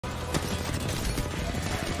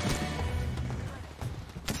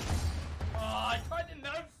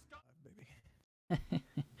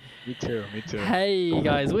Me too. Me too. Hey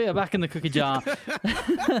guys, we are back in the cookie jar.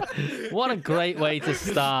 What a great way to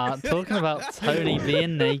start talking about Tony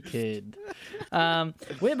being naked.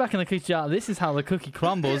 We're back in the cookie jar. This is how the cookie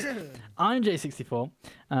crumbles. I'm J64,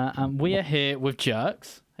 and we are here with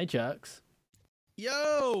Jerks. Hey Jerks.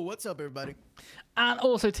 Yo, what's up, everybody? And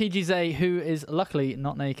also TGZ, who is luckily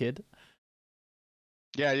not naked.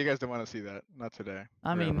 Yeah, you guys don't want to see that. Not today.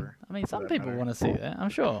 I mean, Forever, some that people matter. want to see that, I'm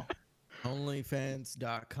sure.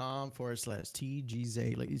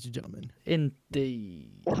 Onlyfans.com/TGZ, ladies and gentlemen.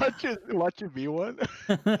 Indeed. Watch it be one.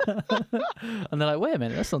 And they're like, wait a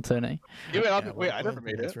minute, that's not Tony. Wait, I never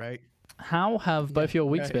made That's it. right. How have both your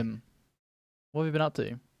weeks right. been? What have you been up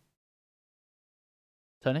to?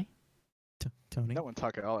 Tony? Tony. No one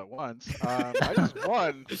talking all at once. I just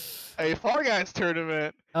won a Fall Guys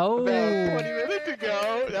tournament Oh, about 20 minutes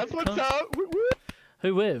ago. That's what's up. Woo, woo.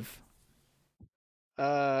 who with?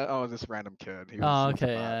 This random kid. He Oh, was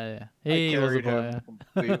okay, just yeah. I He was a carried him boy.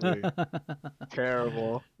 completely.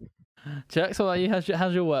 Terrible. Jack, so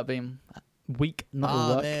how's your work been? Week, not your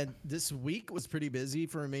work. Man, this week was pretty busy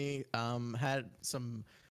for me.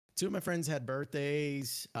 Two of my friends had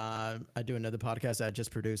birthdays. I do another podcast that I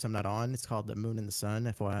just produced. I'm not on. It's called The Moon and the Sun,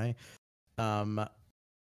 FYI.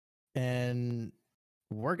 And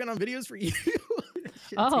working on videos for you. Shit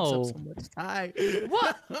takes up so much time.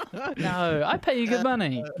 What? No, I pay you good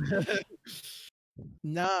money.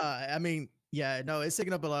 Nah, I mean, yeah, no, it's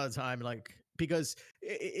taking up a lot of time, like because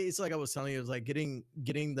it's like I was telling you, it was like getting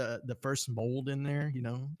the first mold in there,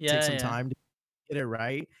 takes some time to get it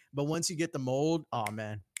right. But once you get the mold, oh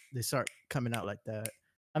man, they start coming out like that.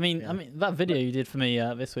 I mean, Yeah. that video you did for me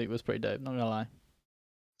this week was pretty dope. Not gonna lie.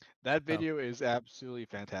 That video is absolutely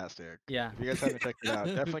fantastic. Yeah, If you guys haven't checked it out,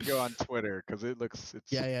 definitely go on Twitter because it's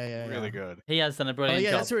Yeah. really good. he has done a Oh brilliant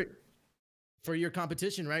yeah, job. that's for your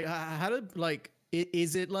competition, right? How did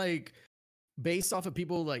is it like based off of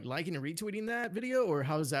people like liking and retweeting that video, or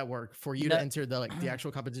how does that work for you No. to enter the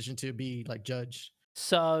actual competition to be like judged?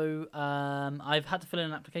 So I've had to fill in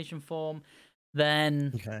an application form.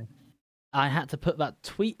 Then Okay. I had to put that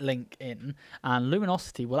tweet link in, and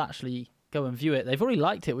Luminosity will actually go and view it. They've already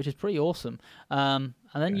liked it, which is pretty awesome. And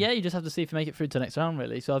then Okay. you just have to see if you make it through to the next round,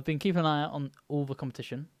 really. So I've been keeping an eye out on all the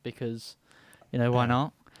competition because, why Yeah.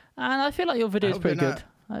 not? And I feel like your video is hope pretty they're good.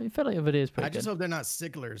 I feel like your video is pretty I good. just hope they're not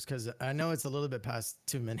sticklers because I know it's a little bit past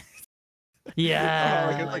 2 minutes.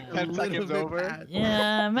 Yeah. like A 10 little seconds bit over? past.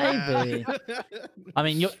 Yeah, maybe. I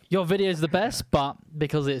mean, your video is the best, but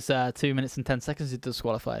because it's 2 minutes and 10 seconds, it's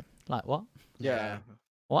disqualified. Like what? Yeah.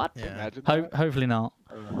 What? Yeah. Imagine that. Hopefully not.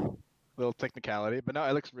 Little technicality, but no,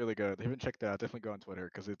 it looks really good. If you haven't checked it out, definitely go on Twitter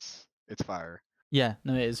because it's fire. Yeah,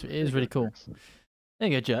 no, it is. It is really cool. There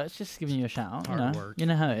you go, Judge. Just giving you a shout out. Hard work. You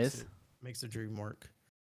know how it Makes is. Makes the dream work.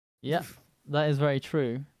 Yeah, that is very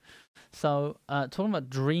true. So, talking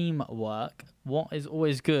about dream work, what is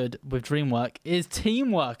always good with dream work is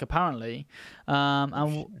teamwork, apparently.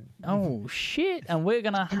 Oh shit! And we're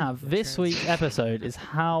gonna have this week's episode is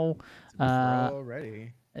how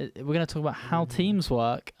Already. we're gonna talk about how teams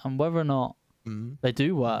work and whether or not Mhm. they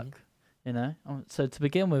do work. So to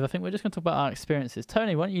begin with, I think we're just gonna talk about our experiences.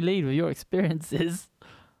 Tony, why don't you lead with your experiences?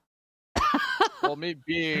 Well, me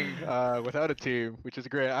being without a team, which is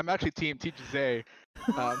great. I'm actually Team TGZ.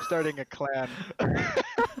 I'm starting a clan.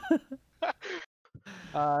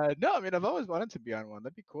 No, I mean I've always wanted to be on one.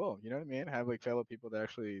 That'd be cool. You know what I mean? Have like fellow people that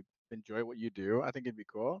actually enjoy what you do. I think it'd be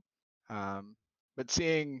cool. But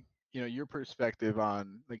seeing your perspective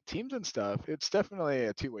on like teams and stuff, it's definitely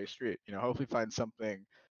a two-way street. Hopefully find something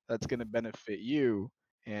that's gonna benefit you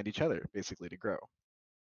and each other basically to grow.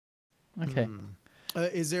 Okay.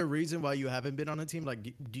 Is there a reason why you haven't been on a team? Like,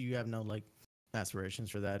 do you have no like aspirations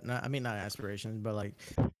for that? I mean, not aspirations, but like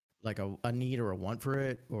a need or a want for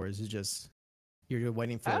it, or is it just you're just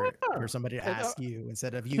waiting for somebody to ask you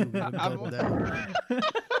instead of you?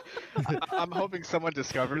 I'm hoping someone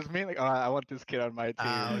discovers me. Like, I want this kid on my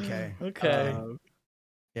team. Okay. Okay.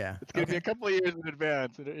 Yeah. It's gonna be a couple of years in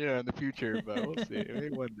advance, in the future, but we'll see. Maybe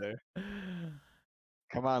one day.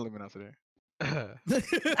 Come on, Luminosity.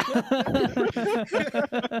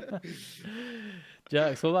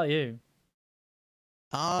 Jax, what about you?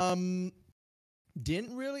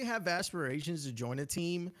 Didn't really have aspirations to join a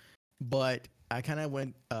team, but I kind of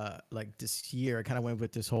went like this year. I kind of went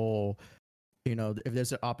with this whole, if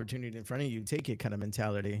there's an opportunity in front of you, take it kind of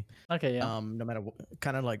mentality. Okay, yeah. No matter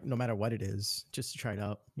no matter what it is, just to try it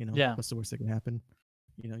out. Yeah. What's the worst that can happen?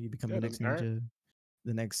 You become Yeah, the next doesn't hurt. ninja,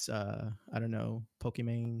 the next I don't know,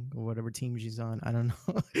 Pokemon or whatever team she's on. I don't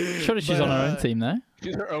know. Surely she's on her own team, though.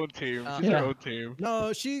 She's her own team. She's Yeah. her own team.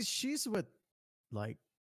 No, she's with like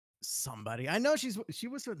somebody. I know she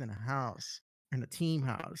was within a house, in a team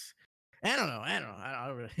house. I don't know. I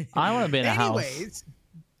don't really. I want to be in a house. Anyways,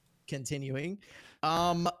 continuing.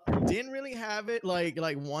 Didn't really have it like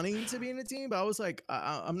wanting to be in a team, but I was like,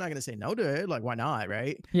 I'm not gonna say no to it. Like, why not,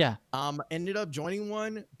 right? Yeah. Ended up joining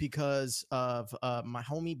one because of my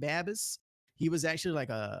homie Babis. He was actually like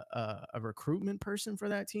a recruitment person for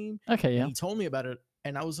that team. Okay, yeah. And he told me about it,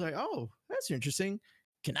 and I was like, oh, that's interesting.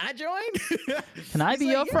 Can I join? Can I be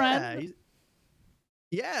like, your friend?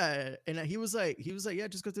 Yeah. And he was like, yeah,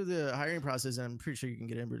 just go through the hiring process, and I'm pretty sure you can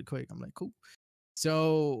get in really quick. I'm like, cool.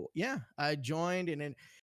 So yeah, I joined, and then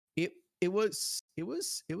it was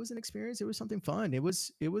an experience. It was something fun. It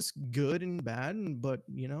was good and bad, but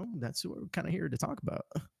that's what we're kind of here to talk about.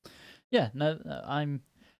 Yeah, no, I'm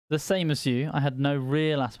the same as you. I had no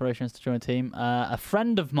real aspirations to join a team. A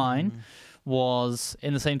friend of mine was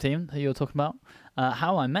in the same team that you were talking about.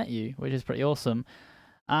 How I met you, which is pretty awesome.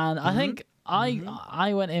 And I think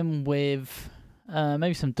I went in with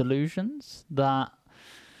maybe some delusions that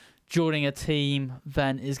joining a team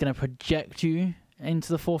then is going to project you into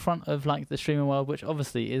the forefront of like the streaming world, which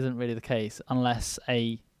obviously isn't really the case unless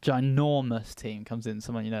a ginormous team comes in.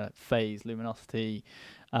 Someone like FaZe, Luminosity,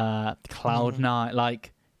 Cloud9,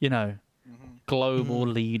 like global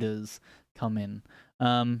leaders come in.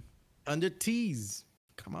 Under T's,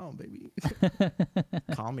 come on, baby.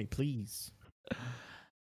 Call me, please.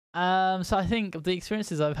 So I think the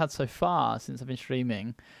experiences I've had so far since I've been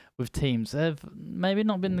streaming with teams have maybe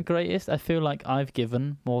not been the greatest. I feel like I've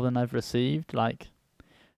given more than I've received. Like,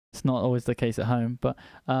 it's not always the case at home, but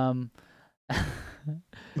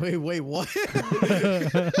wait, what?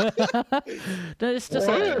 No, it's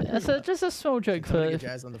just just a small joke for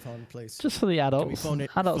Jazz on the phone, please. Just for the adults.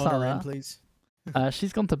 Adults out there, please.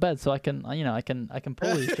 She's gone to bed, so I can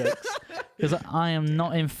pull these jokes because I am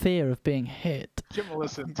not in fear of being hit. Jim will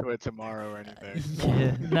listen to it tomorrow or anything.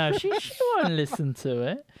 Yeah, no, she won't listen to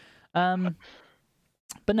it.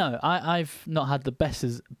 But no, I've not had the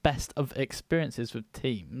best of experiences with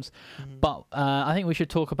teams. But I think we should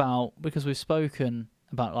talk about, because we've spoken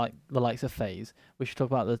about like the likes of FaZe, we should talk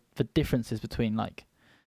about the differences between like,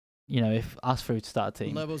 if us three to start a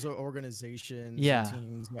team. Levels of organizations. Yeah.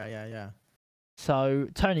 Teams. Yeah. So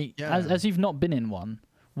Tony, as you've not been in one,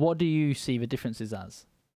 what do you see the differences as?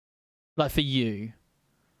 Like for you?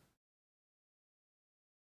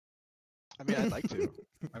 I mean, I'd like to.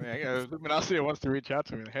 I mean, Luminosity wants to reach out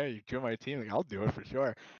to me. Hey, you join my team. Like, I'll do it for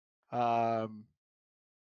sure. I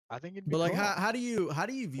think it'd be. But like, cool. how do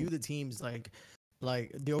you view the teams, like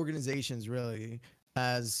the organizations really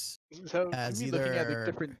as looking at the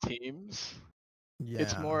different teams? Yeah.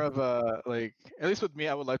 It's more of a like, at least with me,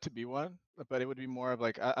 I would like to be one, but it would be more of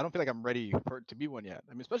like, I don't feel like I'm ready to be one yet.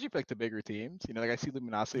 I mean, especially for like the bigger teams, like I see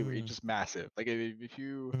Luminosity, where it's just massive. Like if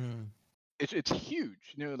you, it's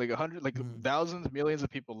huge, like 100, like thousands, millions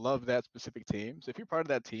of people love that specific team. So if you're part of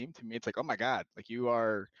that team, to me, it's like, oh my God, like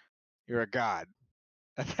you're a god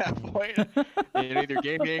at that point. Either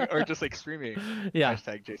gaming or just like streaming. Yeah.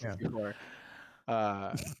 Hashtag J64.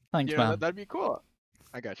 Thanks, man. That'd be cool.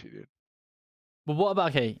 I got you, dude. But what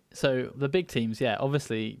about, so the big teams,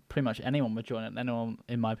 obviously pretty much anyone would join it. Anyone,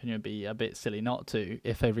 in my opinion, would be a bit silly not to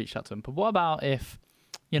if they reached out to them. But what about if,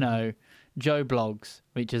 Joe Blogs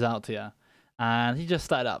reaches out to you and he just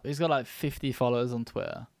started up? He's got like 50 followers on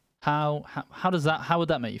Twitter. How would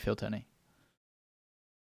that make you feel, Tony?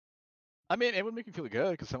 I mean, it would make me feel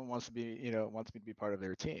good because someone wants me to be part of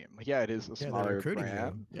their team. Like, it is a smaller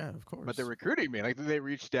brand. Yeah, of course. But they're recruiting me. Like, they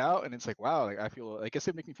reached out, and it's like, wow. Like, I guess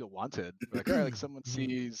it make me feel wanted. Like, all right, like someone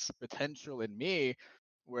sees potential in me,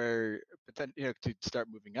 where to start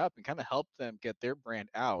moving up and kind of help them get their brand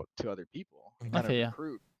out to other people. And kind of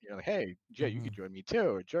recruit. Like, hey, Jay, you could join me too.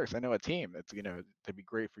 Or Jerks, I know a team that's that'd be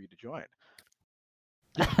great for you to join.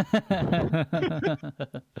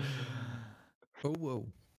 Oh, whoa.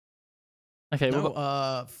 Okay.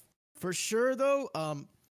 No, for sure though.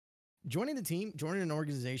 Joining the team, joining an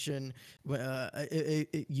organization,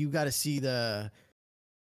 you got to see the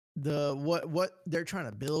what they're trying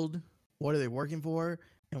to build, what are they working for,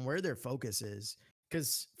 and where their focus is.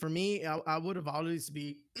 Because for me, I would have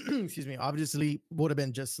obviously would have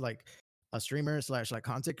been just like a streamer / like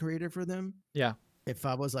content creator for them. Yeah. If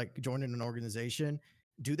I was like joining an organization,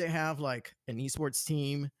 do they have like an esports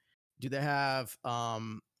team? Do they have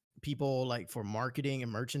people like for marketing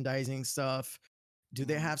and merchandising stuff? Do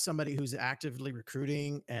they have somebody who's actively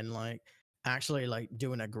recruiting and like actually like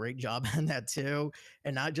doing a great job on that too,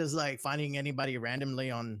 and not just like finding anybody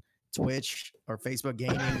randomly on Twitch or Facebook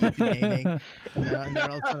gaming, YouTube gaming, and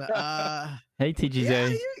they're all kind of hey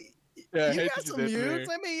TGJ, you got some mutes.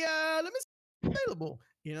 Let me see available.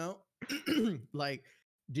 You know, like,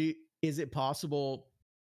 is it possible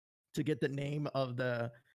to get the name of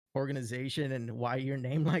the organization and why you're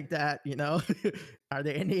named like that? You know, are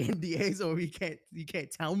there any NDAs or you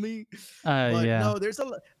can't tell me? But Yeah. no, there's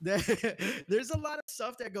there's a lot of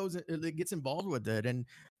stuff that gets involved with it. And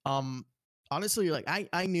honestly, like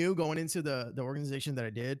I knew going into the organization that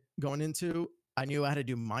I knew I had to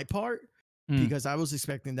do my part because I was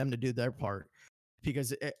expecting them to do their part.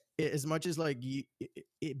 Because as much as like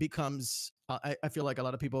it becomes, I feel like a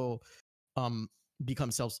lot of people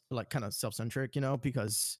become kind of self-centric, you know,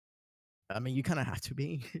 because I mean you kind of have to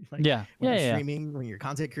be like when you're streaming, when you're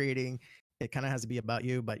content creating, it kind of has to be about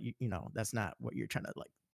you, but you know that's not what you're trying to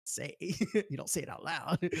like say. You don't say it out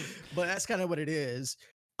loud, but that's kind of what it is.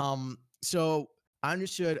 So I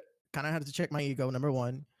understood, kind of had to check my ego, number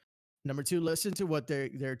one. Number two, listen to what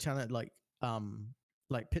they're trying to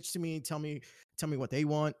like pitch to me, tell me what they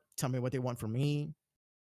want, tell me what they want from me,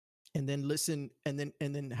 and then listen, and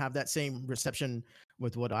then have that same reception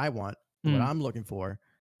with what I want, what I'm looking for,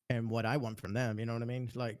 and what I want from them. You know what I mean?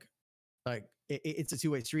 Like it's a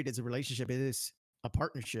two-way street. It's a relationship. It is a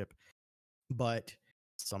partnership. But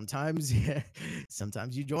sometimes,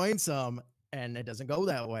 sometimes you join some and it doesn't go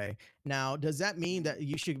that way. Now, does that mean that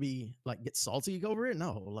you should be like get salty over it?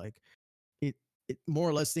 No, like it more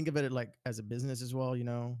or less think of it like as a business as well, you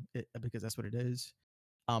know, because that's what it is.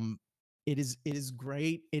 It is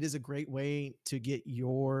great. It is a great way to get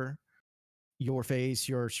your face,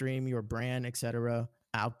 your stream, your brand, etc.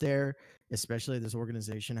 out there. Especially this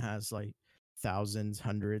organization has like thousands,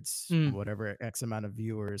 hundreds, whatever X amount of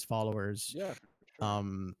viewers, followers,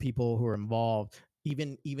 people who are involved.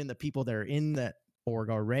 Even the people that are in that org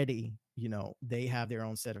already, you know, they have their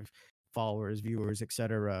own set of followers, viewers,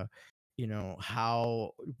 etc. You know,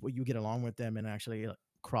 how you get along with them and actually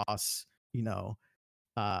cross, you know,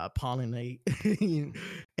 pollinate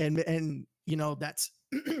and you know that's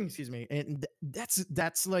excuse me, and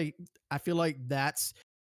that's like I feel like that's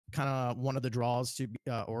kind of one of the draws to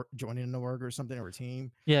or joining an org or something, or a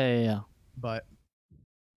team. But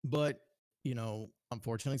you know,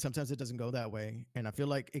 unfortunately sometimes it doesn't go that way, and I feel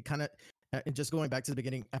like it kind of just going back to the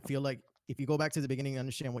beginning, I feel like if you go back to the beginning and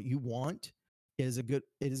understand what you want, it is a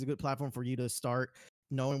good platform for you to start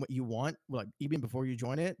knowing what you want, like even before you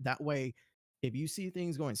join it. That way, if you see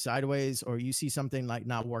things going sideways or you see something like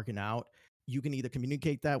not working out, you can either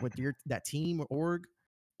communicate that with that team or org,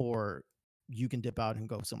 or you can dip out and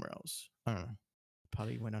go somewhere else. I don't know.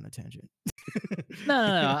 Probably went on a tangent. No.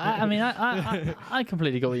 I mean, I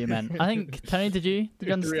completely got what you meant. I think Tony, did you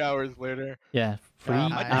understand? 3 hours later. Yeah, 3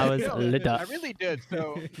 hours later. I really did.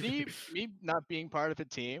 So me not being part of a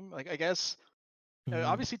team, like I guess.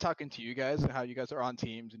 Obviously, talking to you guys and how you guys are on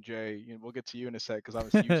teams, and Jay, you know, we'll get to you in a sec because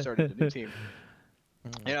obviously you started a new team.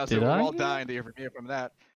 You know, so we're all dying to hear from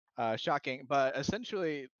that. Shocking, but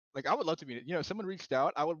essentially, like I would love to be. You know, if someone reached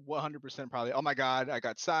out, I would 100% probably. Oh my God, I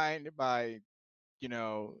got signed by, you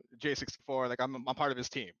know, J64. Like I'm part of his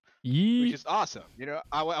team, which is awesome. You know,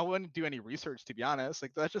 I wouldn't do any research, to be honest.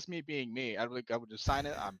 Like that's just me being me. I would just sign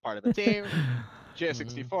it. I'm part of the team.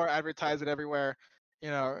 J64, advertise it everywhere.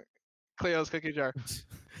 You know. Cleo's cookie jar.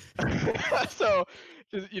 So,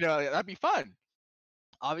 just, you know, that'd be fun.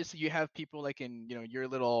 Obviously, you have people like in, you know, your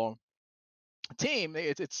little team.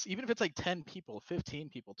 It's even if it's like 10 people, 15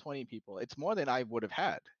 people, 20 people, it's more than I would have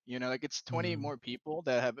had. You know, like it's 20 more people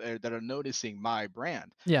that are noticing my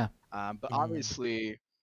brand. Yeah. But obviously,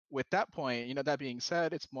 with that point, you know, that being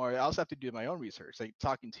said, it's more. I also have to do my own research, like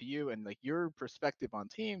talking to you and like your perspective on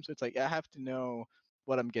teams. So it's like I have to know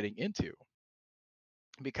what I'm getting into.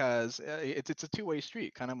 Because it's a two-way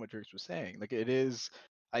street, kind of what Jerks was saying. Like it is,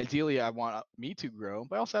 ideally I want me to grow,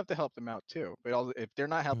 but I also have to help them out too. But also, if they're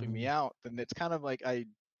not helping me out, then it's kind of like I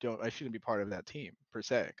shouldn't be part of that team per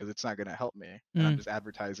se, because it's not going to help me, and I'm just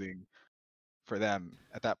advertising for them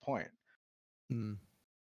at that point. No,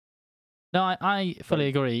 I fully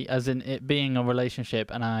agree, as in it being a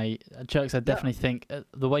relationship, and Jerks, I definitely think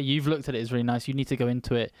the way you've looked at it is really nice. You need to go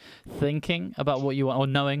into it thinking about what you want, or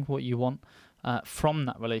knowing what you want from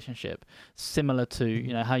that relationship, similar to,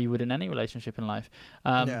 you know, how you would in any relationship in life.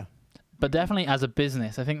 But definitely as a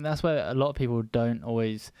business, I think that's where a lot of people don't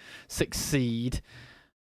always succeed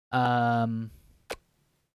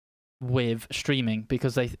with streaming,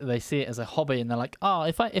 because they see it as a hobby and they're like, oh,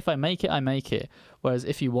 if I make it, I make it. Whereas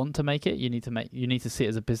if you want to make it, you need to see it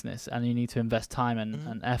as a business, and you need to invest time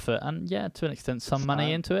and effort, and to an extent some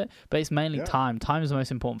money into it, but it's mainly time. Time is the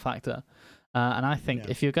most important factor. And I think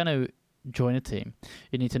if you're going to join a team,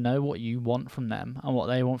 you need to know what you want from them and what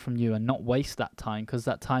they want from you, and not waste that time, because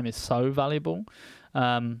that time is so valuable.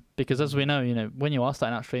 Because as we know, when you are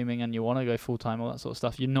starting out streaming and you want to go full time, all that sort of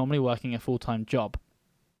stuff, you're normally working a full time job.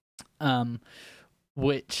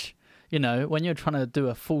 Which, when you're trying to do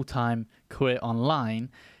a full time career online,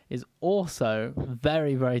 is also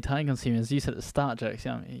very, very time consuming. As you said at the start, Jokes,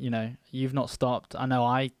 you've not stopped. I know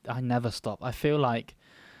I never stop. I feel like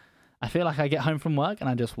I get home from work and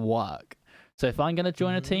I just work. So if I'm going to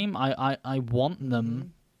join a team, I want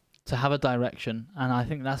them to have a direction. And I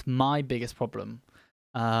think that's my biggest problem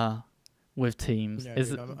with teams. Yeah,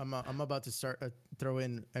 dude, I'm about to start throw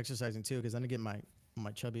in exercising too, because I'm going to get my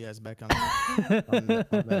chubby ass back on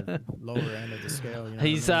the lower end of the scale.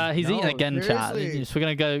 He's eating again, chat. We're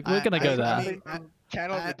gonna go there.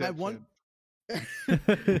 At one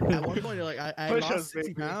point, like I lost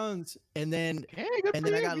 60 pounds, and then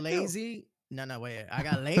I got lazy. No, wait, I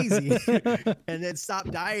got lazy, and then stopped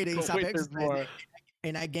dieting, stopped exercising,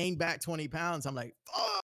 and I gained back 20 pounds. I'm like,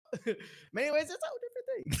 oh. But anyways, that's a whole different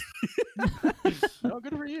thing. No,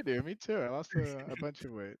 good for you, dude. Me too. I lost a bunch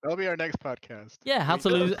of weight. That'll be our next podcast. Yeah, how to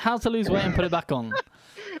lose weight and put it back on.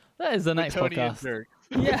 That is the next podcast.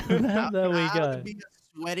 Yeah, there we go. How to be a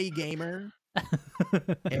sweaty gamer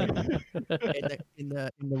in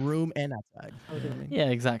the room and outside. Yeah,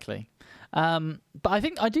 exactly. But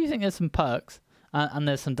I do think there's some perks and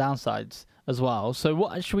there's some downsides as well. So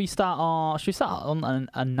what should we start on? Should we start on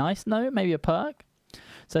a nice note, maybe a perk?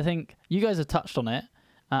 So I think you guys have touched on it.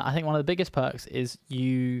 I think one of the biggest perks is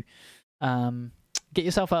you get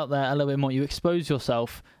yourself out there a little bit more. You expose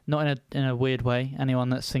yourself, not in a weird way. Anyone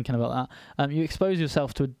that's thinking about that, you expose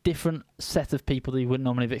yourself to a different set of people that you wouldn't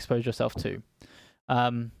normally have exposed yourself to.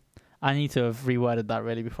 I need to have reworded that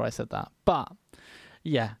really before I said that. But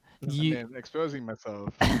yeah, exposing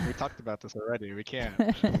myself. We talked about this already. We can't.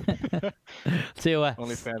 TOS.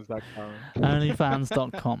 Onlyfans.com.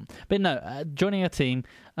 Onlyfans.com. But no, joining a team,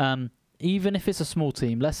 even if it's a small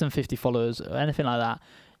team, less than 50 followers or anything like that,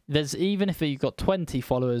 even if you've got 20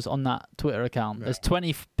 followers on that Twitter account, there's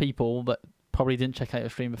 20 people that probably didn't check out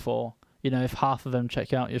your stream before. If half of them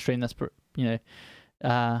check out your stream, that's be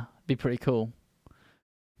pretty cool.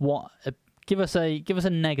 Give us a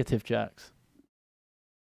negative, Jerks.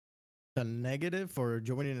 A negative for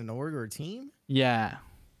joining an org or a team? Yeah.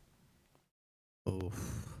 Well,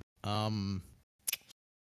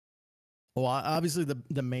 obviously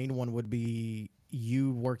the main one would be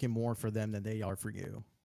you working more for them than they are for you.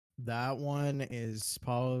 That one is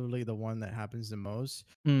probably the one that happens the most.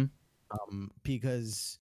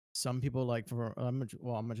 Because some people I'm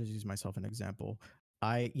gonna just use myself an example.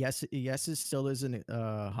 Yes, it still is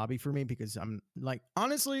a hobby for me, because I'm like,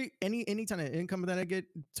 honestly, any kind of income that I get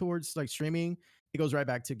towards like streaming, it goes right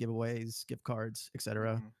back to giveaways, gift cards,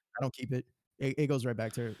 etc. I don't keep it. It goes right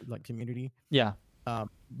back to like community. Yeah.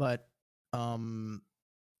 But I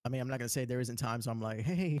mean, I'm not gonna say there isn't times I'm like,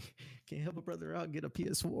 hey, can you help a brother out, get a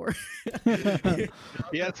PS4?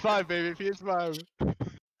 PS5, baby, PS5.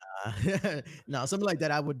 No, something like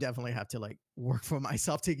that, I would definitely have to like work for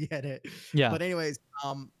myself to get it. Yeah. But anyways,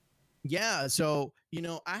 yeah. So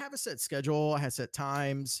I have a set schedule. I have set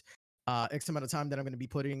times, X amount of time that I'm going to be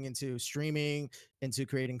putting into streaming, into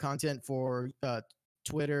creating content for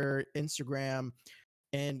Twitter, Instagram,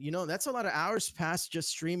 and that's a lot of hours past just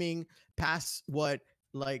streaming, past whatever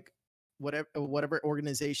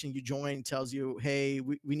organization you join tells you, hey,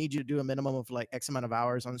 we need you to do a minimum of like X amount of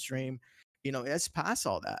hours on stream. It's past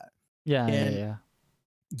all that. Yeah.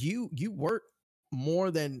 You work more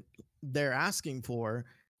than they're asking for,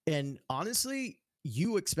 and honestly,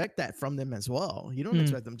 you expect that from them as well. You don't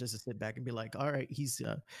expect them just to sit back and be like, all right, he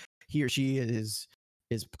or she is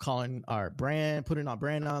calling our brand, putting our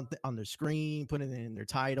brand on their screen, putting it in their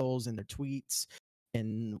titles and their tweets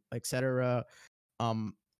and etc.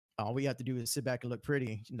 All we have to do is sit back and look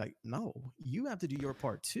pretty. Like, no, you have to do your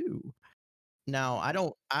part too. Now,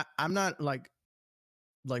 I'm not like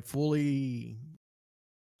fully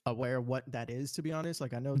aware of what that is, to be honest.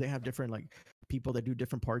 Like, I know they have different like people that do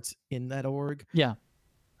different parts in that org. Yeah.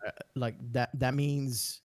 Like that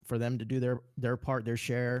means for them to do their part, their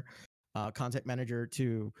share, content manager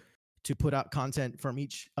to put out content from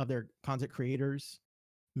each of their content creators.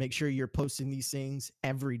 Make sure you're posting these things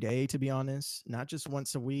every day, to be honest, not just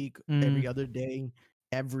once a week, every other day,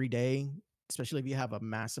 every day, especially if you have a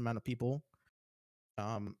mass amount of people.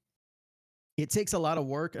 It takes a lot of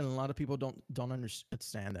work, and a lot of people don't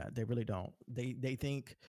understand that. They really don't. They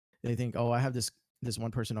think, oh, I have this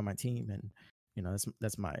one person on my team, and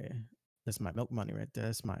that's my milk money right there.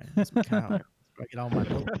 That's my cow. I get all my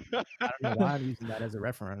milk. I don't know why I'm using that as a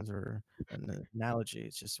reference or an analogy.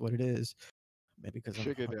 It's just what it is. Maybe because I'm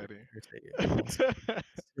Sugar hungry. daddy.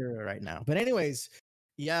 Cereal right now. But anyways,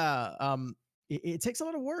 yeah, it takes a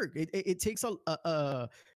lot of work. It takes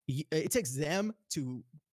it takes them to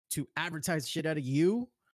advertise shit out of you,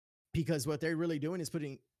 because what they're really doing is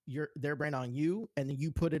putting their brand on you, and then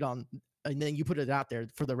you put it on, and then you put it out there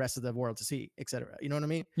for the rest of the world to see, etc. You know what I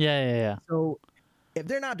mean? Yeah. So if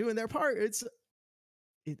they're not doing their part,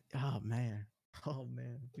 oh man,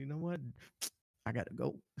 you know what? I gotta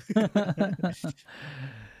go.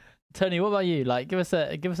 Tony, what about you? Like, give us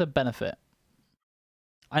a benefit.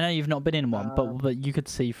 I know you've not been in one, but you could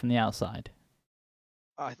see from the outside.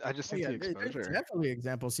 I just think the exposure. There's definitely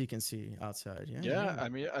examples you can see outside. Yeah. I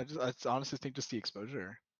mean, I honestly think just the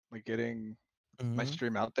exposure, like getting my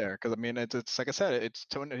stream out there, because I mean, it's like I said, it's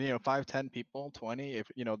 20, 5, 10 people, 20, if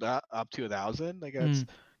that up to 1,000, like it's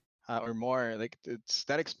or more, like it's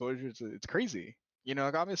that exposure. It's crazy.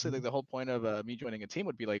 Like obviously, like the whole point of me joining a team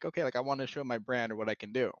would be like, okay, like I want to show my brand or what I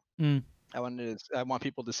can do. I want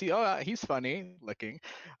people to see, oh, he's funny looking,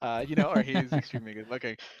 or he's extremely good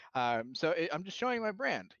looking. So I'm just showing my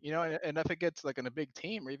brand, and if it gets like in a big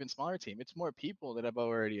team or even smaller team, it's more people that I've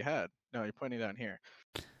already had. No, you're pointing down here,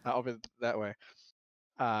 over that way.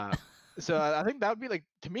 So I think that would be like,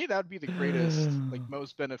 to me, that would be the greatest, like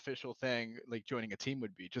most beneficial thing, like joining a team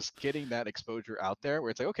would be just getting that exposure out there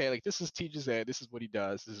where it's like, okay, like this is TJZ, this is what he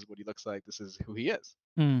does, this is what he looks like, this is who he is.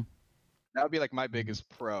 That would be like my biggest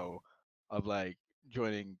pro of like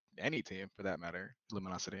joining any team for that matter.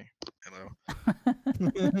 Luminosity. Hello.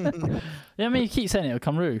 Yeah, I mean, you keep saying it'll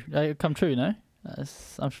come true, no?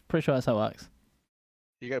 I'm pretty sure that's how it works.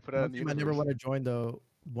 You gotta put it on the universe. I never want to join though.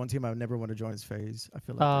 One team I would never want to join is FaZe. I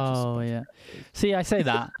feel like. Oh yeah. See, I say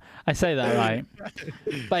that right.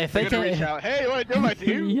 But if they can reach out, hey, you want to do my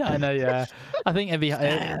team? Yeah, I know. Yeah, I think it'd be.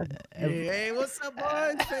 Hey, what's up,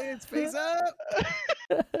 boys? FaZe up.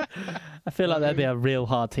 I feel like that'd be a real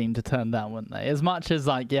hard team to turn down, wouldn't they? As much as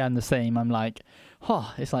like, yeah, I'm the same. I'm like,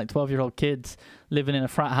 it's like 12-year-old kids living in a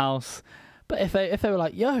frat house. But if they were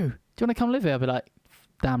like, yo, do you want to come live here? I'd be like,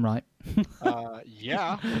 damn right.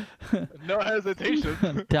 Yeah. No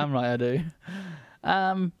hesitation. Damn right I do.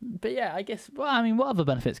 But yeah, I guess. Well, I mean, what other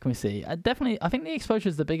benefits can we see? I think the exposure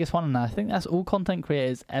is the biggest one, and I think that's all content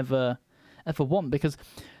creators ever want, because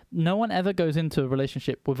no one ever goes into a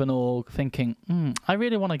relationship with an org thinking, I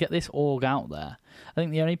really want to get this org out there. I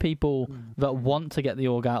think the only people that want to get the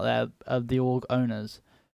org out there are the org owners.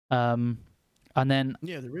 And then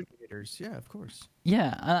the originators. Yeah, of course.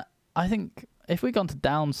 Yeah, I think if we go on to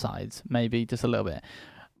downsides, maybe just a little bit,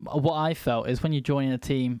 what I felt is when you join a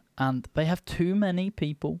team and they have too many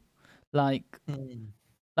people, like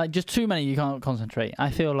just too many, you can't concentrate.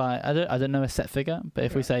 I feel like I don't know a set figure, but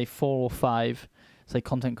if we say 4 or 5, say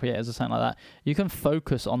content creators or something like that, you can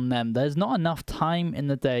focus on them. There's not enough time in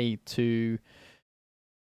the day to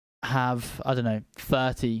have, I don't know,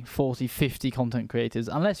 30, 40, 50 content creators,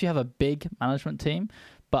 unless you have a big management team.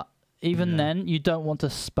 But even then, you don't want to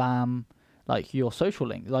spam like your social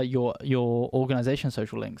links, like your organization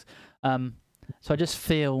social links. So I just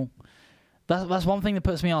feel that's one thing that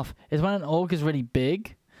puts me off, is when an org is really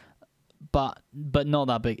big, but not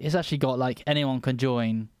that big. It's actually got like anyone can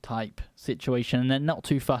join type situation, and they're not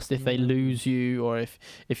too fussed if they lose you, or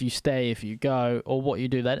if you stay, if you go, or what you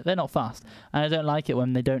do. They're not fussed, and I don't like it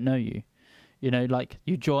when they don't know you. Like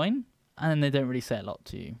you join and they don't really say a lot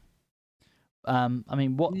to you. I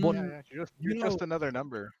mean, what? You're just another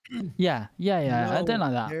number. Yeah. I don't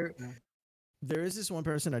like that. There is this one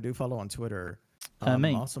person I do follow on Twitter.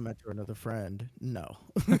 Me. Also met through another friend. No.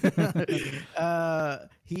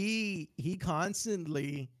 He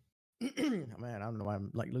constantly, man, I don't know why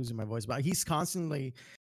I'm like losing my voice, but he's constantly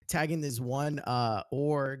tagging this one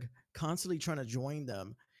org, constantly trying to join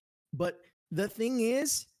them. But the thing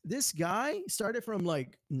is, this guy started from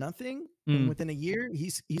like nothing, and within a year,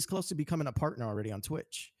 he's close to becoming a partner already on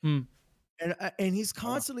Twitch. And he's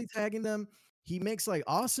constantly tagging them. He makes like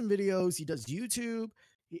awesome videos. He does YouTube.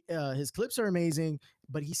 His clips are amazing,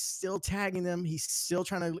 but he's still tagging them. He's still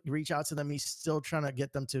trying to reach out to them. He's still trying to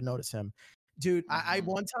get them to notice him. Dude, I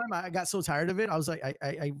one time I got so tired of it. I was like,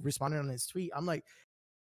 I responded on his tweet. I'm like,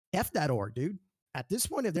 F that org, dude. At this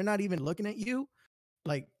point, if they're not even looking at you,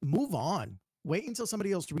 like move on. Wait until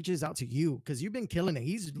somebody else reaches out to you, because you've been killing it.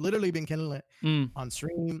 He's literally been killing it on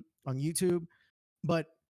stream, on YouTube, but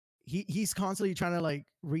he's constantly trying to like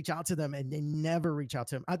reach out to them, and they never reach out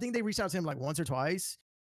to him. I think they reached out to him like once or twice,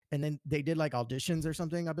 and then they did like auditions or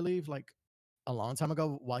something, I believe, like a long time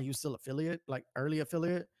ago while he was still affiliate, like early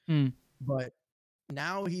affiliate. But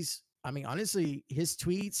now he's I mean, honestly, his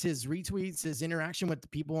tweets, his retweets, his interaction with the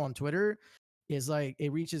people on Twitter is like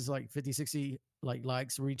it reaches like 50, 60 like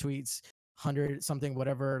likes, retweets, 100 something,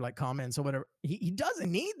 whatever, like comments or whatever. He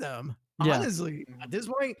doesn't need them. Yeah. Honestly, at this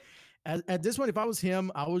point, at this point, if I was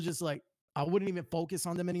him, I was just like, I wouldn't even focus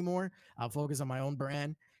on them anymore. I'll focus on my own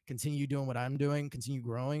brand, continue doing what I'm doing, continue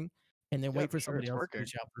growing, and then Yeah, wait for for sure, somebody it's else to working.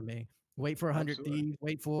 reach out for me. Wait for 100 Absolutely. Thieves,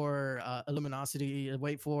 wait for Illuminosity,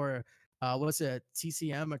 wait for what's it,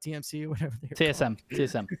 TCM or TMC or whatever they're TSM, called.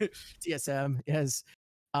 TSM. TSM, yes.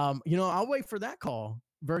 You know, I'll wait for that call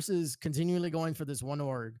versus continually going for this one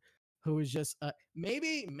org who is just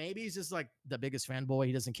maybe he's just like the biggest fanboy.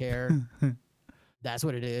 He doesn't care. That's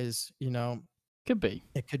what it is. You know, Could be.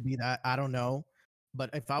 it could be that. I don't know. But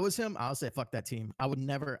if I was him, I'll say fuck that team. I would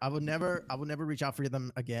never reach out for them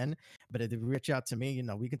again. But if they reach out to me, you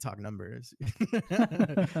know, we can talk numbers.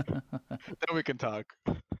 Then we can talk.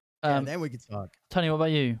 And then we can talk. Tony, what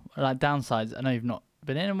about you? Like downsides? I know you've not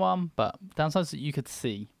been in one, but downsides that you could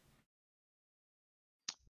see.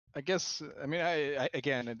 I guess. I mean, I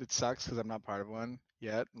again, it sucks because I'm not part of one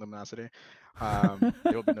yet. Luminosity. There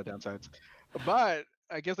will be no downsides. But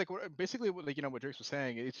I guess like basically like what Drake's was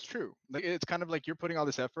saying, it's true. Like it's kind of like you're putting all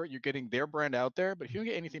this effort, you're getting their brand out there, but if you don't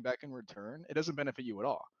get anything back in return, it doesn't benefit you at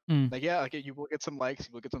all. Like yeah, like you will get some likes,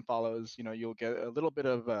 you will get some follows, you'll get a little bit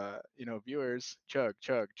of viewers. Chug.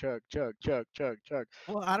 Well,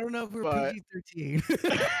 I don't know if we're But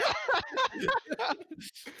PG-13.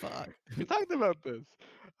 Fuck. we talked about this.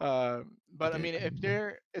 But I mean,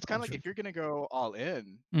 it's kind of like if you're gonna go all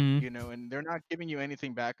in, and they're not giving you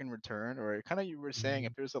anything back in return, or kind of you were saying,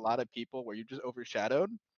 if there's a lot of people where you're just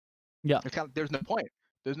overshadowed, it's kind of, there's no point.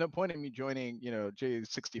 There's no point in me joining,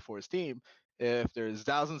 J64's team if there's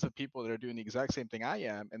thousands of people that are doing the exact same thing I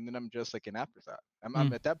am, and then I'm just like an afterthought.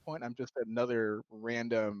 I'm at that point, I'm just another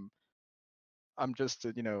random. I'm just,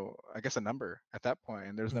 I guess a number at that point,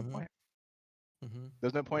 and there's no point.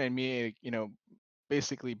 There's no point in me,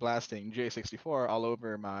 basically blasting J64 all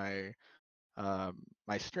over my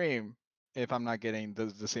my stream if I'm not getting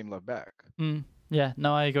the same love back. Yeah,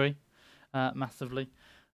 no, I agree massively.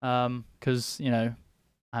 Because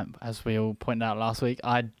as we all pointed out last week,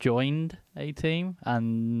 I joined a team,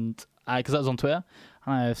 and because that was on Twitter,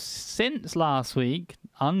 and I have since last week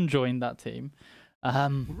unjoined that team.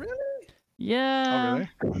 Really? Yeah. Oh,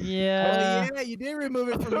 really? Yeah. Oh, yeah, you did remove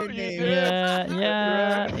it from your name.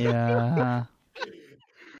 Yeah.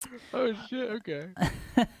 Oh shit. Okay.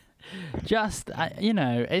 Just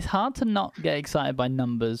it's hard to not get excited by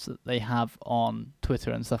numbers that they have on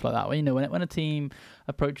Twitter and stuff like that. When a team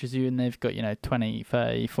approaches you and they've got 20,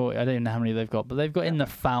 30, 40, I don't even know how many they've got, but they've got in the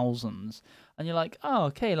thousands, and you're like, oh,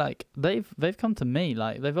 okay, like they've come to me,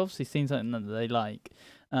 like they've obviously seen something that they like.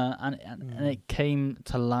 And it came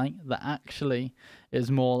to light that actually is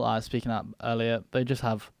more, like I was speaking about earlier, they just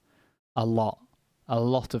have a lot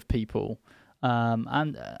of people.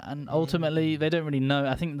 And ultimately, they don't really know.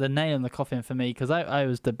 I think the nail in the coffin for me, because I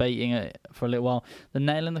was debating it for a little while, the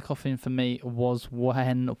nail in the coffin for me was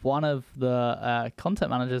when one of the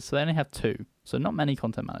content managers, so they only have two, so not many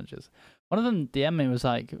content managers, one of them DM'd me, was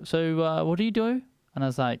like, so what do you do? And I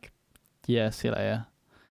was like, yeah, see you later.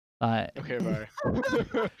 Okay, bye.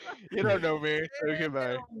 You don't know me. Okay,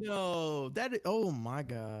 bye. No, oh my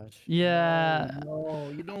gosh. Yeah.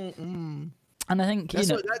 No, you don't. And I think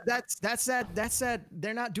that's that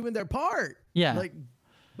they're not doing their part. Yeah. Like,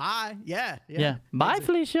 bye. Yeah. Bye,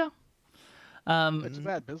 Felicia. It's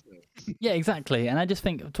bad business. Yeah, exactly. And I just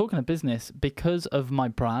think, talking of business, because of my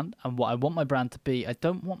brand and what I want my brand to be, I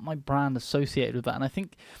don't want my brand associated with that. And I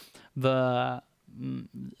think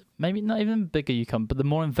maybe not even the bigger you come, but the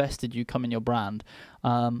more invested you come in your brand,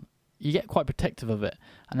 you get quite protective of it.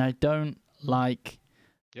 And I don't like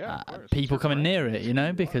people coming near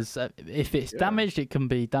it, because if it's damaged, it can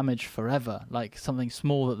be damaged forever, like something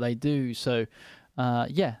small that they do. So, I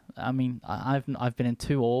mean, I've been in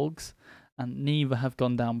 2 orgs, and neither have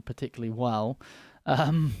gone down particularly well.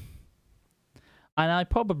 And I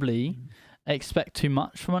probably expect too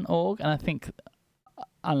much from an org, and I think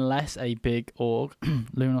unless a big org,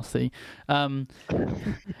 Luminosity,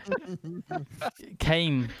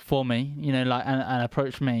 came for me, and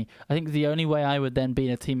approached me, I think the only way I would then be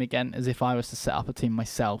in a team again is if I was to set up a team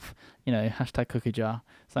myself, hashtag cookie jar,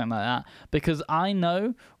 something like that, because I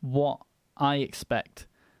know what I expect.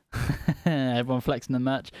 Everyone flexing the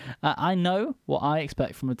merch. I know what I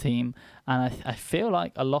expect from a team, and I feel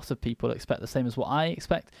like a lot of people expect the same as what I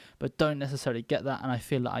expect, but don't necessarily get that, and I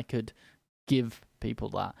feel that I could give people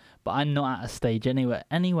that, but I'm not at a stage anywhere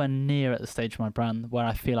near at the stage of my brand where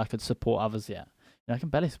I feel I could support others yet. I can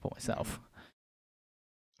barely support myself.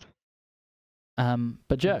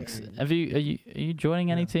 But Jerks, are you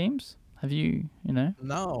joining any teams? Have you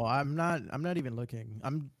No, I'm not even looking.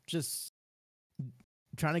 I'm just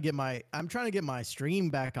trying to get my stream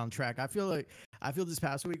back on track. I feel this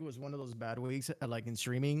past week was one of those bad weeks like in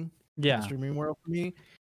streaming. Yeah. In the streaming world for me.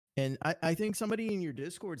 And I think somebody in your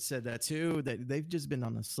Discord said that too, that they've just been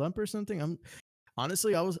on a slump or something.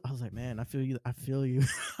 Honestly, I was like, man, I feel you. I feel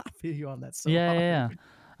you on that. So yeah.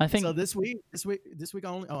 I think so. This week, I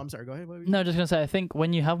only. Oh, I'm sorry. Go ahead. No, just gonna say. I think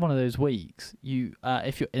when you have one of those weeks, you,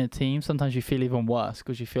 if you're in a team, sometimes you feel even worse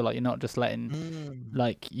because you feel like you're not just letting,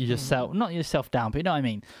 like you just not yourself down, but you know what I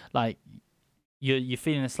mean. Like you're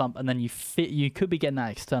feeling a slump, and then you could be getting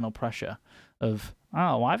that external pressure of,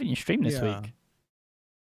 oh, why haven't you streamed this week?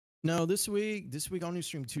 No, this week I only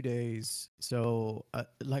streamed 2 days. So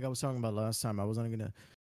like I was talking about last time, I was only gonna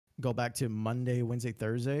go back to Monday, Wednesday,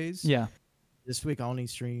 Thursdays. Yeah. This week I only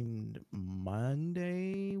streamed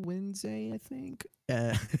Monday, Wednesday, I think.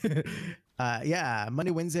 Yeah,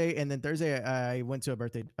 Monday, Wednesday, and then Thursday I went to a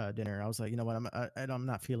birthday dinner. I was like, you know what, I'm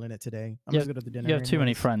not feeling it today. I'm just gonna go to the dinner. You have too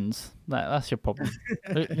many friends. That's your problem.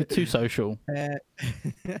 You're too social.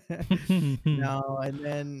 No, and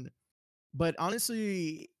then, but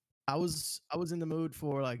honestly, I was in the mood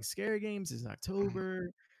for like scary games. It's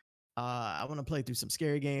October. I want to play through some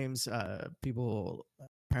scary games. People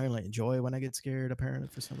apparently enjoy when I get scared. Apparently,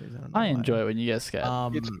 for some reason, I don't know I why. enjoy it when you get scared.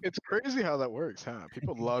 It's crazy how that works, huh?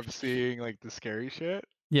 People love seeing like the scary shit.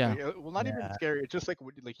 Yeah. Like, well, not even scary. It's just like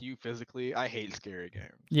you physically. I hate scary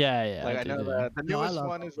games. Yeah. Like I know that the newest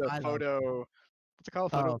one is a photo. What's it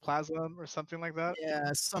called? Photoplasm or something like that.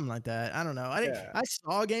 Yeah, something like that. I don't know. I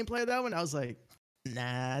saw a gameplay of that one. I was like,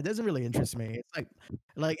 nah, it doesn't really interest me. It's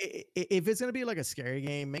like if it's gonna be like a scary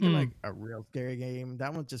game, make it like a real scary game.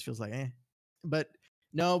 That one just feels like eh. But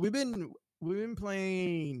no, we've been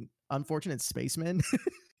playing Unfortunate Spacemen,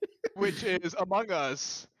 which is Among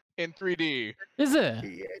Us in 3D. Is it?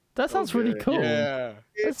 Yeah, that sounds really cool. Yeah,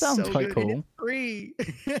 that sounds so quite cool. It's free.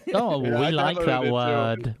 Oh, we like that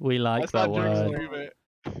word. We like that word.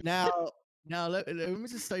 Now let me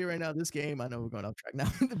just tell you right now, this game, I know we're going off track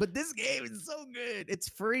now, but this game is so good. It's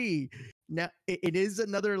free. Now it is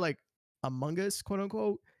another like Among Us, quote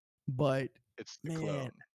unquote, but it's the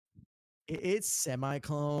clone. It's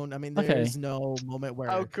semi-clone. I mean, there's no moment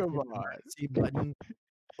where come on, button.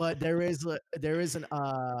 But there is a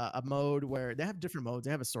mode where they have different modes.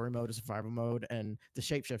 They have a story mode, a survival mode, and the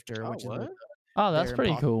shapeshifter, which is that's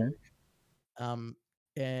pretty cool. And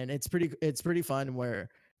it's pretty fun where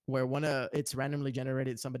it's randomly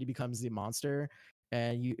generated, somebody becomes the monster,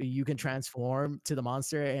 and you can transform to the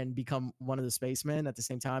monster and become one of the spacemen at the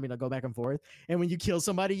same time, go back and forth. And when you kill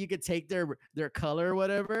somebody, you could take their color or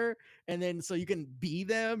whatever, and then so you can be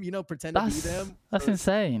them, pretend to be them. That's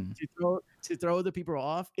insane. To throw the people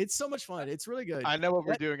off. It's so much fun. It's really good. I know what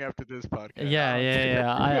we're doing after this podcast.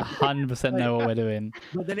 Yeah. I 100% know what we're doing.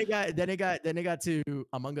 But then it got to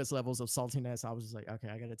Among Us levels of saltiness. I was just like, okay,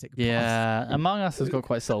 I gotta take a pause. Yeah, Among Us has got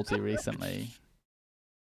quite salty recently.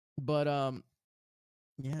 But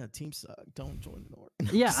yeah, teams suck. Don't join the North.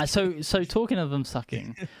 Yeah, so talking of them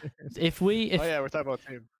sucking, if we're talking about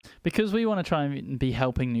team, because we want to try and be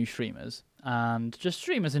helping new streamers and just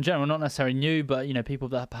streamers in general, not necessarily new, but people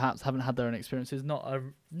that perhaps haven't had their own experiences,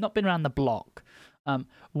 not been around the block.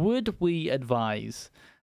 Would we advise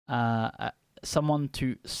someone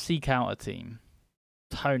to seek out a team?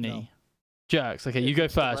 Tony, no. Jerks. Okay, you go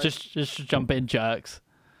first. Just jump in, Jerks.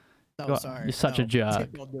 No, sorry. You're such a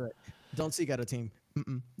jerk. Don't do it. Don't seek out a team.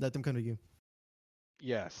 Let them come to you.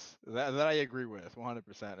 Yes, that I agree with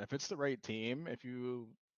 100%. If it's the right team, if you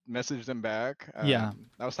message them back, I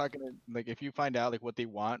was talking to, like, if you find out like what they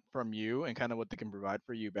want from you and kind of what they can provide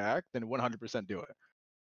for you back, then 100% do it.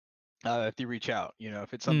 If they reach out,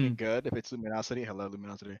 if it's something good, if it's Luminosity, hello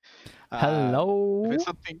Luminosity. Hello. If it's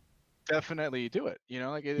something, definitely do it.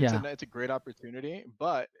 It's a great opportunity,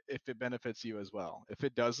 but if it benefits you as well. If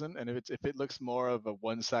it doesn't, and if it looks more of a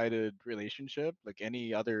one-sided relationship, like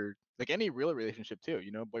any real relationship too,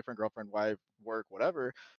 boyfriend, girlfriend, wife, work,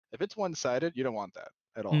 whatever. If it's one-sided, you don't want that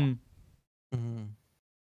at all.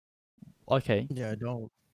 Okay. Yeah,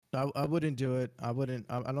 don't. I wouldn't do it. I wouldn't.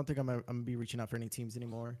 I don't think I'm gonna be reaching out for any teams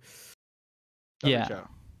anymore. I'd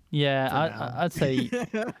say.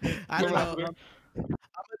 I don't know. I'm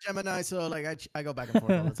a Gemini, so like I go back and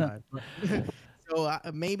forth all the time. So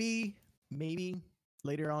maybe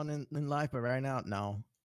later on in life, but right now, no.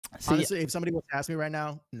 Honestly, if somebody was to ask me right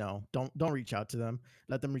now, no, don't reach out to them.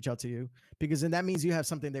 Let them reach out to you, because then that means you have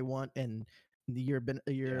something they want, and you're a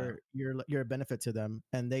benefit to them,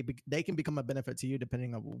 and they can become a benefit to you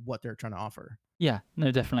depending on what they're trying to offer. Yeah,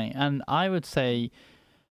 no, definitely. And I would say,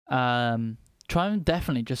 try and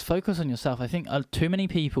definitely just focus on yourself. I think too many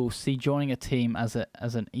people see joining a team as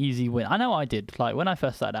an easy win. I know I did. Like when I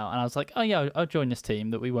first started out, and I was like, oh yeah, I'll join this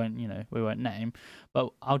team that we won't name, but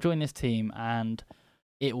I'll join this team and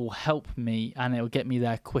it will help me and it will get me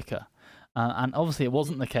there quicker. And obviously it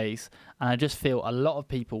wasn't the case, and I just feel a lot of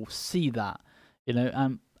people see that,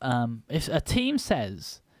 if a team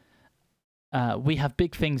says we have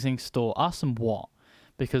big things in store, ask them what,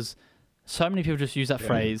 because so many people just use that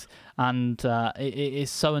phrase, and it is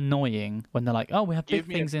so annoying when they're like, oh, we have big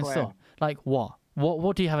things in store. Like what?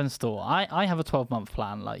 What do you have in store? I have a 12-month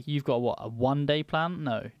plan. Like you've got what, a 1-day plan?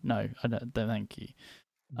 No, I don't thank you.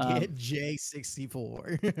 Get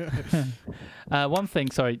J64. One thing,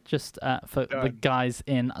 sorry, just for the guys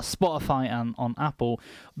in Spotify and on Apple,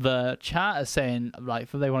 the chat is saying like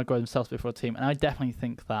they want to grow themselves before a team, and I definitely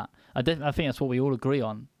think that. I think that's what we all agree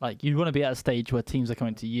on. Like you want to be at a stage where teams are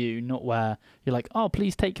coming to you, not where you're like, oh,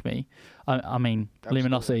 please take me. I mean,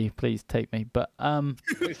 Luminosity, please take me. But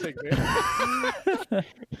please take me.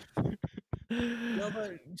 No,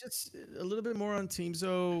 but just a little bit more on teams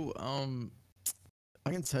though. I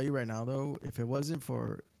can tell you right now, though, if it wasn't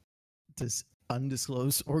for this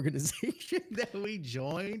undisclosed organization that we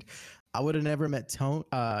joined, I would have never met Tony.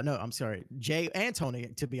 No, I'm sorry, Jay and Tony.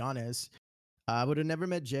 To be honest, I would have never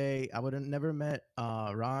met Jay. I would have never met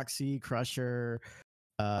Roxy, Crusher,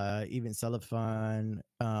 even Cellophane.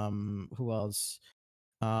 Who else?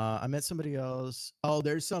 I met somebody else. Oh,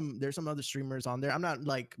 there's some other streamers on there. I'm not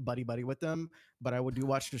like buddy with them, but I do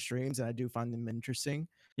watch the streams and I do find them interesting.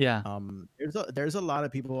 Yeah. There's a lot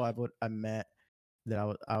of people I met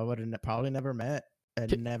that I would have probably never met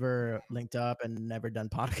and never linked up and never done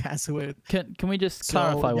podcasts with. Can we just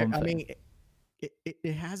clarify one thing? I mean,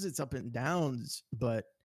 it has its up and downs, but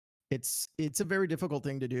it's a very difficult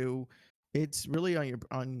thing to do. It's really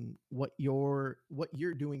on what you're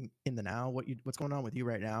doing in the now, what's going on with you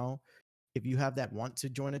right now. If you have that want to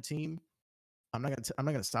join a team, I'm not gonna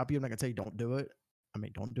stop you. I'm not gonna tell you don't do it. I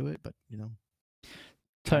mean, don't do it, but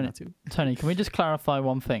Tony, can we just clarify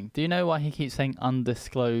one thing? Do you know why he keeps saying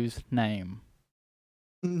undisclosed name?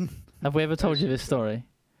 Have we ever told you this story?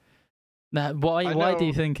 Now, why do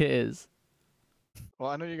you think it is?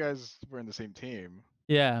 Well, I know you guys were in the same team.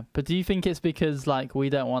 Yeah, but do you think it's because like we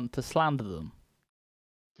don't want to slander them?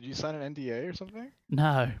 Did you sign an NDA or something?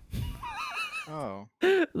 No. Oh.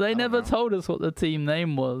 They never told us what the team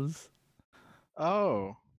name was.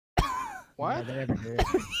 Oh. What? Yeah,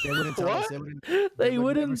 they wouldn't tell us. They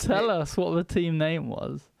wouldn't tell us what the team name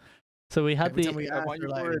was. So we had I want you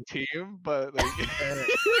for a team, but like,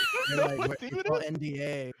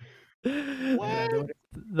 NDA. What?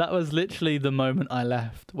 That was literally the moment I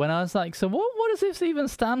left. When I was like, so what does this even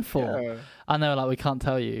stand for? Yeah. And they were like, we can't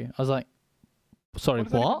tell you. I was like, sorry,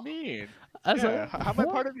 what? Does that mean? I was like, how am I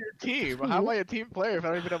part of your team? How am I a team player if I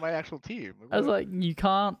don't even know my actual team? I was like, you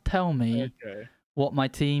can't tell me what my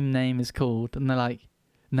team name is called. And they're like,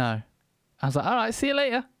 no. I was like, all right, see you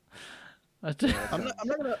later. I'm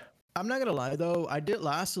not gonna lie though. I did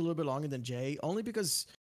last a little bit longer than Jay, only because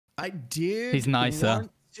I did. He's nicer.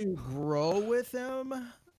 Want to grow with him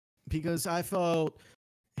because I felt,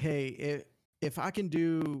 hey, if I can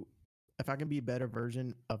be a better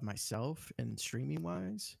version of myself and streaming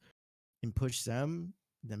wise, and push them,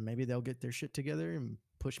 then maybe they'll get their shit together and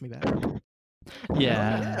push me back.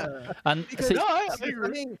 Yeah. And because,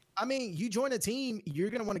 I mean, you join a team,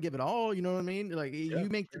 you're gonna want to give it all. You know what I mean? Like you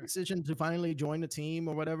make the decision to finally join a team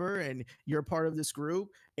or whatever, and you're part of this group.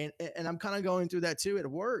 And I'm kind of going through that too at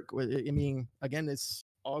work. I mean, again, this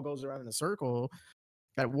all goes around in a circle.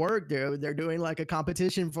 At work, they're doing like a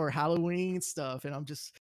competition for Halloween stuff, and I'm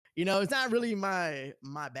just, it's not really my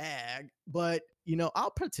bag, but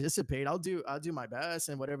I'll participate. I'll do my best,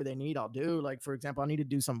 and whatever they need, I'll do. Like for example, I need to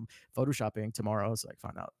do some photoshopping tomorrow, so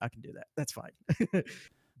fine out. I can do that. That's fine.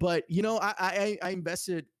 But I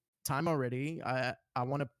invested time already. I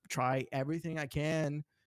want to try everything I can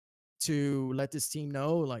to let this team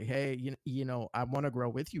know, like, hey, I want to grow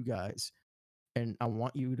with you guys, and I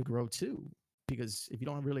want you to grow too. Because if you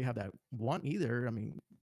don't really have that want either, I mean,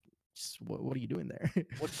 just what are you doing there?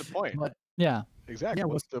 What's the point? But, yeah, exactly. Yeah,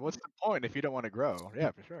 what's the point if you don't want to grow?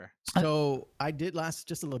 Yeah, for sure. So I did last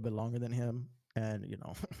just a little bit longer than him, and you're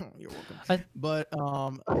welcome. But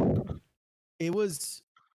it was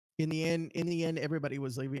in the end, everybody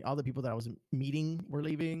was leaving. All the people that I was meeting were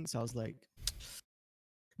leaving. So I was like,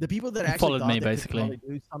 the people that actually followed me basically could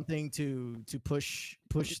do something to push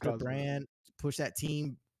the brand, push that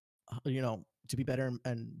team, to be better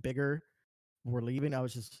and bigger, were leaving. I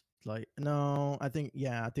was just like, no, I think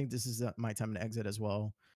this is my time to exit as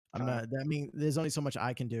well. I'm not. I mean, there's only so much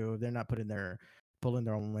I can do. They're not putting their pulling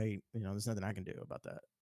their own weight. There's nothing I can do about that.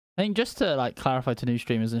 I think just to like clarify to new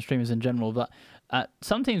streamers and streamers in general that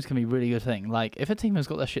some teams can be really good thing. Like if a team has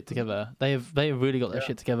got their shit together, they have really got their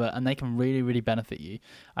shit together, and they can really benefit you.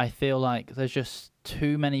 I feel like there's just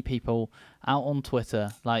too many people out on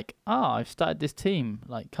Twitter like, I've started this team,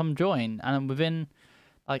 like come join, and within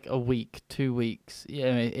like a week, 2 weeks,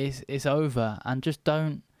 it's over, and just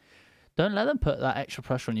don't let them put that extra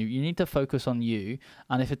pressure on you. You need to focus on you.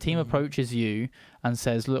 And if a team approaches you and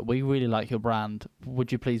says, look, we really like your brand,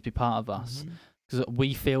 would you please be part of us? Because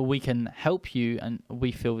we feel we can help you and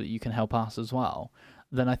we feel that you can help us as well.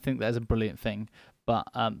 Then I think that's a brilliant thing. But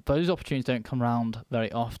those opportunities don't come around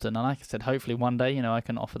very often. And like I said, hopefully one day, I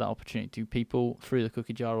can offer that opportunity to people through the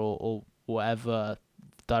cookie jar or whatever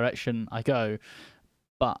direction I go.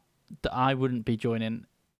 But I wouldn't be joining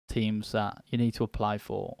teams that you need to apply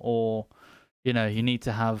for, or you need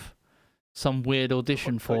to have some weird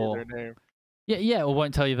audition for. Or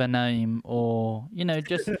won't tell you their name, or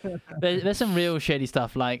just there's some real shady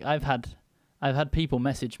stuff. Like I've had people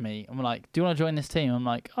message me and we're like, do you want to join this team? I'm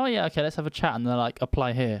like, oh yeah, okay, let's have a chat. And they're like,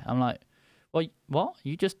 apply here. I'm like, well, what?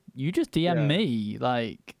 You just DM me,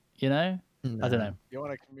 like, No. I don't know. You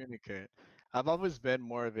want to communicate. I've always been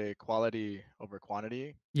more of a quality over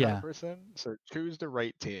quantity kind of person. So choose the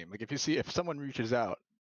right team. Like if someone reaches out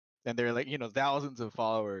and they're like, thousands of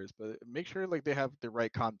followers, but make sure like they have the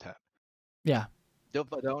right content. Yeah. Don't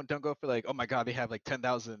go for like, oh my God, they have like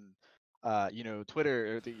 10,000,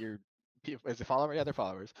 Twitter or as a follower. Yeah, they're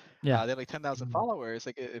followers. Yeah. They have like 10,000 followers.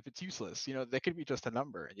 Like if it's useless, that could be just a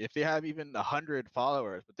number. If they have even 100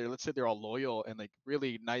 followers, but let's say they're all loyal and like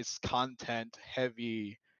really nice content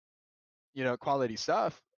heavy, quality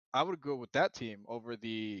stuff, I would go with that team over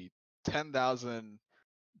the 10,000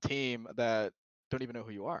 team that don't even know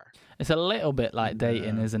who you are. It's a little bit like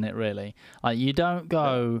dating, isn't it, really? Like you don't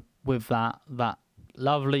go with that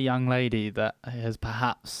lovely young lady that has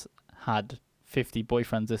perhaps had 50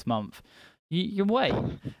 boyfriends this month. You wait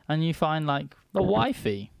and you find like the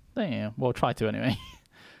wifey, don't you? Well, try to anyway.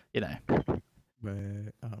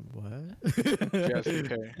 What? Just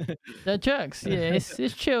okay. They're jerks. Yeah,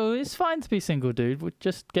 it's chill. It's fine to be single, dude. We'll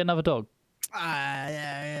just get another dog.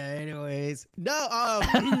 Yeah. Anyways, no.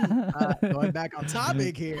 Going back on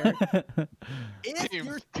topic here. If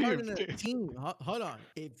you're starting a team, hold on.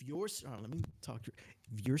 Let me talk to you.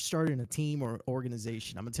 If you're starting a team or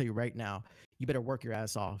organization, I'm gonna tell you right now, you better work your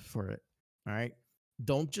ass off for it. All right.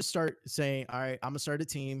 Don't just start saying, all right, I'm gonna start a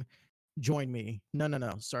team. Join me. No.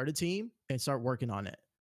 Start a team and start working on it.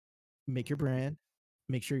 Make your brand.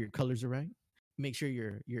 Make sure your colors are right. Make sure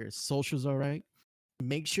your socials are right.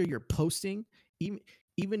 Make sure you're posting.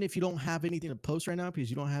 Even if you don't have anything to post right now because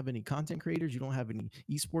you don't have any content creators, you don't have any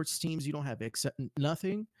esports teams, you don't have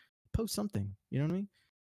nothing, post something. You know what I mean?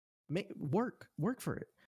 Work for it.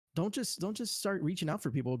 Don't just start reaching out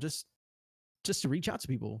for people just to reach out to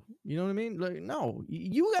people. You know what I mean? Like, no,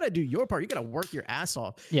 you got to do your part. You got to work your ass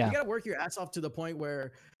off. Yeah. You got to work your ass off to the point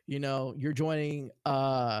where, you're joining,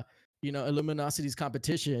 Illuminosity's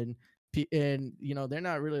competition and, they're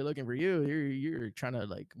not really looking for you. You're trying to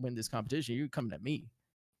like win this competition. You're coming at me,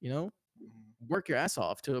 work your ass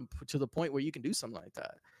off to the point where you can do something like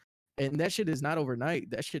that. And that shit is not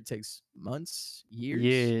overnight. That shit takes months,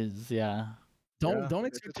 years. Yeah. Don't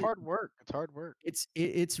expect it's hard work. It's hard work.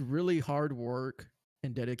 It's really hard work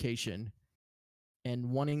and dedication and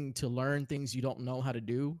wanting to learn things you don't know how to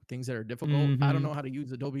do, things that are difficult. I don't know how to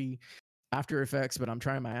use Adobe After Effects, but I'm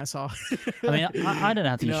trying my ass off. I mean, I don't know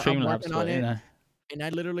how to use Streamlabs, but And I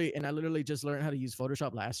literally just learned how to use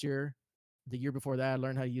Photoshop last year. The year before that, I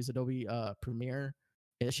learned how to use Adobe Premiere.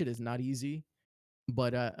 That shit is not easy.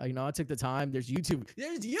 But I took the time. There's YouTube.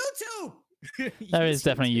 There is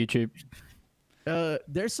definitely YouTube.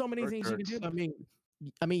 There's so many things you can do.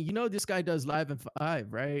 I mean, this guy does Live in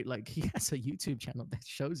 5, right? Like he has a YouTube channel that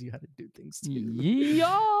shows you how to do things too.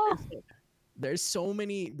 Yeah. There's so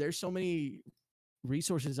many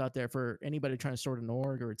resources out there for anybody trying to start an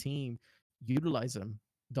org or a team. Utilize them.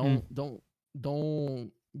 Don't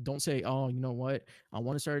say, oh, you know what? I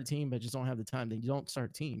want to start a team, but I just don't have the time. Then you don't start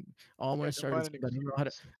a team. Oh, I want to start a team,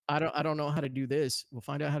 but I don't know how to do this. We'll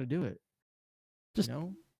find out how to do it.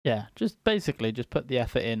 Yeah, just basically just put the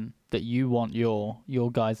effort in that you want your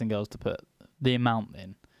guys and girls to put the amount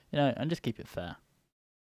in, and just keep it fair.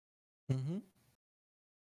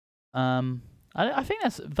 I think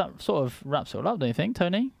that sort of wraps it all up, don't you think,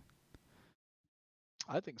 Tony?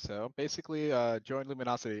 I think so. Basically, join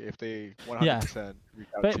Luminosity if they 100% reach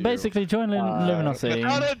out to you. Basically, join Luminosity.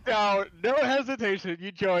 Without a doubt, no hesitation,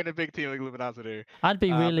 you join a big team like Luminosity. I'd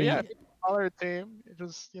be really... smaller team.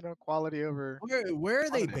 Just quality over. Where are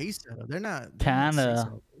they quantity. based out of? They're not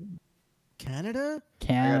Canada. Canada?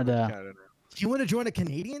 Canada. Canada. Do you want to join a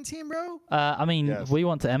Canadian team, bro? I mean, Yes. we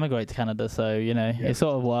want to emigrate to Canada, so it Yes.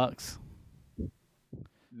 sort of works.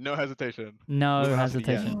 No hesitation. No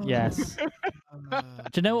Luminosity, yes. hesitation. Yes.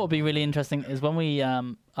 Do you know what would be really interesting is when we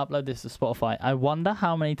upload this to Spotify. I wonder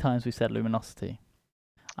how many times we said luminosity.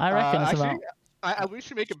 I reckon it's about. Actually, we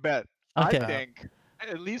should make a bet. Okay. I think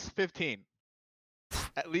at least 15.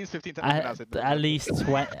 At least 15 times. At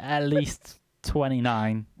least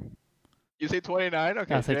 29. You say 29?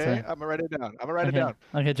 Okay, I'll say Jay, 20. I'm gonna write it down. I'm gonna write it down.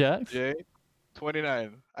 Okay, Jerks. Jay,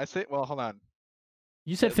 29. I say, well, hold on.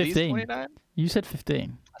 You said At least 15. 29? You said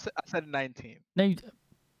 15. I said 19. No, No,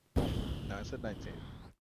 I said 19.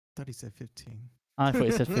 Thought he said 15. I thought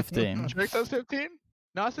you said 15. Drake says 15?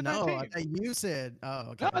 No, I said No, 19. I thought you said. Oh,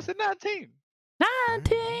 okay. No, I said 19.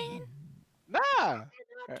 19. Nah.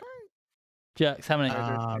 Jerks, how many?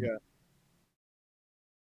 Alright, Drake,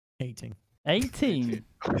 18. 18.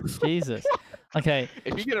 Jesus. Okay.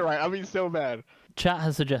 If you get it right, I'll be so bad. Chat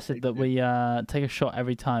has suggested that we take a shot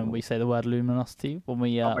every time we say the word luminosity when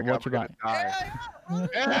we Oh my God, watch it we're back. gonna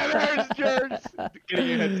die. Yeah, there's Jerks. Getting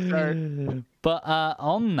your head start. But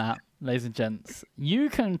on that, ladies and gents, you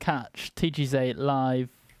can catch TGZ live.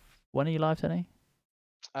 When are you live, Tony?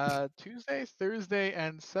 Tuesday, Thursday,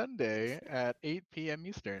 and Sunday at 8 p.m.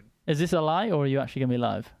 Eastern. Is this a lie, or are you actually gonna be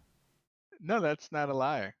live? No, that's not a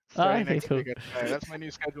lie. Oh, Starting okay, next cool. week, that's my new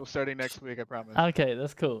schedule starting next week, I promise. Okay,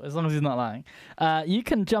 that's cool. As long as he's not lying. You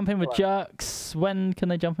can jump in with Jerks. When can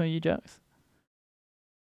they jump in with you, Jerks?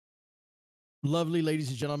 Lovely ladies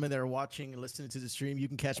and gentlemen that are watching and listening to the stream, you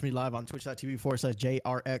can catch me live on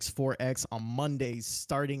twitch.tv/JRX4X on Mondays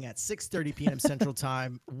starting at 6:30 p.m. Central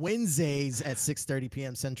Time, Wednesdays at 6:30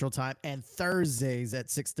 p.m. Central Time, and Thursdays at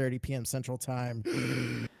 6:30 p.m. Central Time.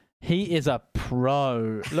 He is a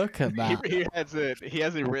pro. Look at that. He has it. He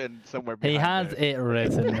has it written somewhere. He has behind it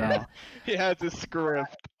written there. He has a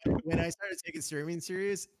script. When I started taking streaming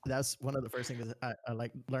serious, that's one of the first things I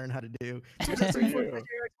like learned how to do.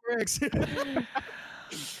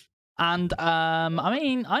 And I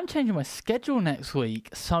mean, I'm changing my schedule next week,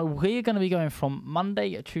 so we're going to be going from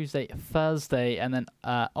Monday, Tuesday, Thursday, and then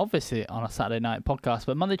obviously on a Saturday night podcast.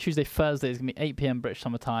 But Monday, Tuesday, Thursday is going to be 8 p.m. British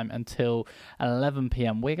summer time until 11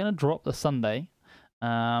 p.m. We're going to drop the Sunday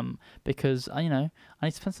because I need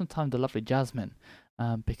to spend some time with the lovely Jasmine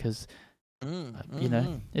because.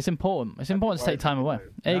 It's important. It's important to take time away.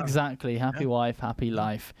 Yeah. Exactly. Happy wife, happy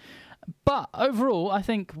life. But overall, I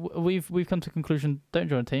think we've come to a conclusion. Don't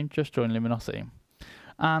join a team, just join Luminosity.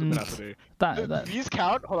 And Luminosity. that Do these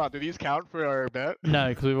count? Hold on. Do these count for our bet? no,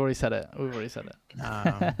 because we've already said it.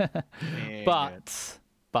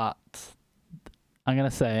 But I'm gonna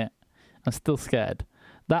say it. I'm still scared.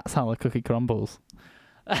 That's how the cookie crumbles.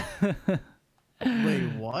 Wait,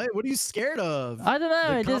 what? What are you scared of? I don't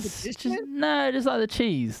know. The Just competition? no, just like the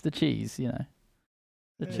cheese. The cheese.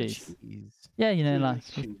 The cheese. Yeah, like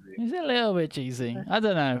Cheesy. it's a little bit cheesy. I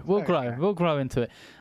don't know. We'll grow. Okay. We'll grow into it.